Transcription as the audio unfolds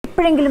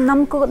എപ്പോഴെങ്കിലും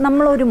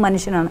നമ്മളൊരു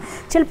മനുഷ്യനാണ്.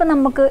 ചിലപ്പോൾ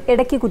നമുക്ക്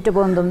ഇടയ്ക്ക്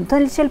കുറ്റബോധം തോന്നും,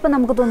 ചിലപ്പോൾ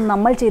നമുക്ക് തോന്നും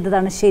നമ്മൾ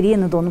ചെയ്തതാണ്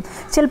ശരിയെന്ന് തോന്നും,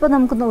 ചിലപ്പോൾ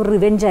നമുക്ക്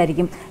റിവെഞ്ച്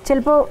ആയിരിക്കും,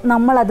 ചിലപ്പോൾ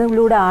നമ്മൾ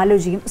അതിലൂടെ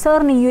ആലോചിക്കും.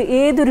 സാറിന്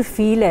ഏതൊരു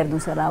ഫീലായിരുന്നു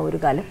സാർ ആ ഒരു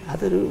കാലം?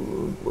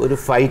 ഒരു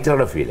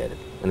ഫൈറ്ററുടെ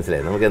ഫീലായിരുന്നു.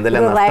 മനസ്സിലായി?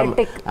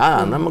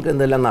 നമുക്ക്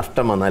എന്തെല്ലാം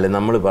നഷ്ടം വന്നാലും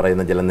നമ്മൾ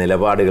പറയുന്ന ചില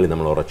നിലപാടുകളിൽ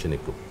നമ്മൾ ഉറച്ചു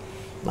നിൽക്കും.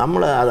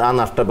 നമ്മൾ ആ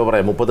നഷ്ടം ഇപ്പോൾ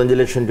പറയാം 35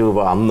 ലക്ഷം രൂപ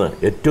അന്ന്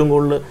ഏറ്റവും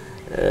കൂടുതൽ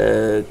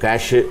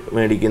ക്യാഷ്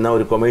മേടിക്കുന്ന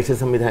ഒരു കൊമേഴ്ഷ്യൽ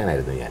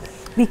സംവിധാനമായിരുന്നു ഞാൻ.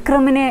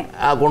 വിക്രമിനെ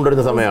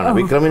കൊണ്ടുവരുന്ന സമയമാണ്.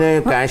 വിക്രമിനെ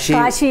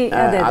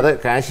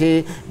കാശി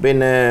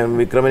പിന്നെ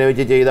വിക്രമിനെ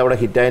വെച്ച് ചെയ്ത് അവിടെ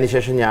ഹിറ്റായതിനു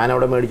ശേഷം ഞാൻ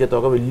അവിടെ മേടിച്ച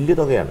തുക വലിയ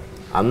തുകയാണ്.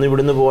 അന്ന്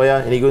ഇവിടുന്ന് പോയാൽ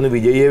എനിക്കൊന്ന്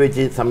വിജയെ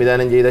വെച്ച്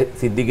സംവിധാനം ചെയ്ത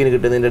സിദ്ദിഖിന്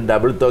കിട്ടുന്നതിൻ്റെ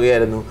ഡബിൾ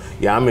തുകയായിരുന്നു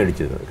ഞാൻ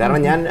മേടിച്ചിരുന്നത്.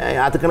 കാരണം ഞാൻ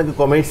അത് കണക്ക്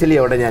കൊമേഴ്ഷ്യലി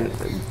അവിടെ ഞാൻ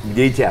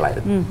വിജയിച്ച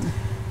ആളായിരുന്നു.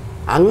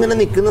 അങ്ങനെ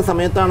നിൽക്കുന്ന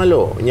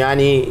സമയത്താണല്ലോ ഞാൻ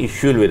ഈ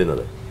ഇഷ്യൂവിൽ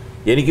വരുന്നത്.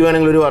 എനിക്ക്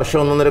വേണമെങ്കിൽ ഒരു വർഷം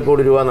 1.5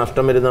 കോടി രൂപ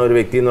നഷ്ടം വരുന്ന ഒരു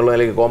വ്യക്തി എന്നുള്ള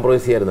നിലയ്ക്ക്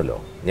കോംപ്രമൈസ് ചെയ്യായിരുന്നല്ലോ.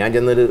 ഞാൻ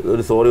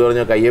ചെന്നൊരു സോറി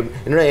പറഞ്ഞ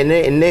എന്നോട്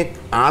എന്നെ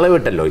ആളെ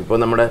വിട്ടല്ലോ. ഇപ്പോൾ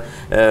നമ്മുടെ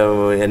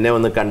എന്നെ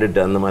വന്ന് കണ്ടിട്ട്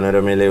അന്ന്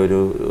മനോരമയിലെ ഒരു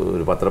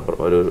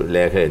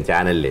ലേഖകൻ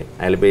ചാനലിൽ,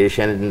 അയാളിപ്പോൾ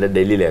ഏഷ്യാനെറ്റിൻ്റെ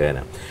ഡൽഹി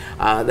ലേഖകനാണ്.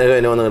 അദ്ദേഹം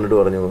എന്നെ വന്ന് കണ്ടിട്ട്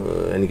പറഞ്ഞു,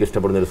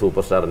 എനിക്കിഷ്ടപ്പെടുന്നൊരു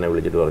സൂപ്പർ സ്റ്റാറിനെ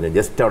വിളിച്ചിട്ട് പറഞ്ഞു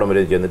ജസ്റ്റ് അവിടെ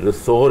വരെ ചെന്നിട്ടൊരു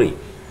സോറി.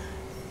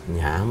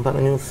 ഞാൻ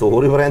പറഞ്ഞു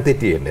സോറി പറയാൻ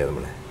തെറ്റ് ചെയ്യണ്ടേ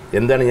നമ്മൾ?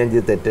 എന്താണ് ഞാൻ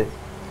ചെയ്ത് തെറ്റ്?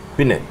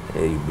 പിന്നെ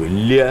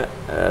വലിയ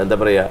എന്താ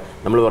പറയുക,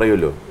 നമ്മൾ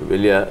പറയുമല്ലോ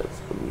വലിയ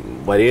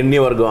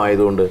വരേണ്യവർഗം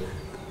ആയതുകൊണ്ട്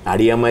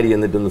അടിയന്മാർ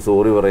ചെന്നിട്ടൊന്ന്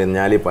സോറി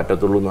പറഞ്ഞാലേ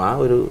പറ്റത്തുള്ളൂ എന്ന് ആ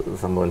ഒരു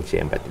സംഭവം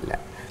ചെയ്യാൻ പറ്റില്ല.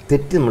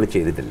 തെറ്റ് നമ്മൾ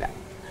ചെയ്തിട്ടില്ല.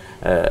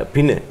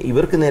 പിന്നെ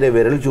ഇവർക്ക് നേരെ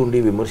വിരൽ ചൂണ്ടി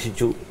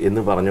വിമർശിച്ചു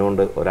എന്ന്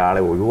പറഞ്ഞുകൊണ്ട്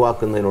ഒരാളെ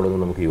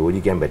ഒഴിവാക്കുന്നതിനോടൊന്നും നമുക്ക്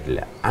യോജിക്കാൻ പറ്റില്ല.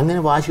 അങ്ങനെ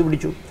വാശി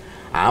പിടിച്ചു.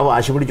 ആ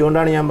വാശി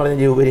പിടിച്ചുകൊണ്ടാണ് ഞാൻ പറഞ്ഞ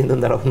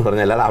ജീവപര്യന്തം തടവെന്ന്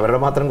പറഞ്ഞത്. അല്ലാതെ അവരുടെ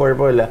മാത്രം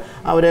കുഴപ്പമില്ല,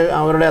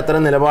 അവരുടെ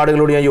അത്തരം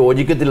നിലപാടുകളോട് ഞാൻ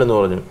യോജിക്കത്തില്ലെന്ന്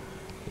പറഞ്ഞു.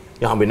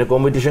 ഞാൻ പിന്നെ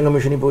കോമ്പറ്റീഷൻ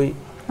കമ്മീഷനിൽ പോയി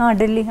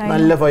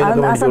നല്ല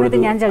ഫൈനൊക്കെ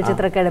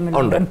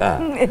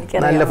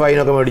നല്ല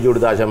ഫൈനൊക്കെ മേടിച്ചു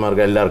കൊടുത്തു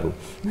ആശാന്മാർക്ക് എല്ലാവർക്കും.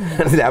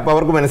 അപ്പോൾ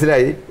അവർക്ക്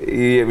മനസ്സിലായി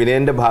ഈ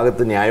വിനയൻ്റെ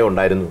ഭാഗത്ത് ന്യായം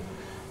ഉണ്ടായിരുന്നു.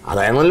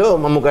 അതായിരുന്നല്ലോ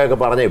മമ്മൂക്കായൊക്കെ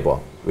പറഞ്ഞ ഇപ്പോൾ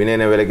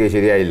വിനയനെ വിലക്ക്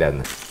ശരിയായില്ല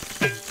എന്ന്.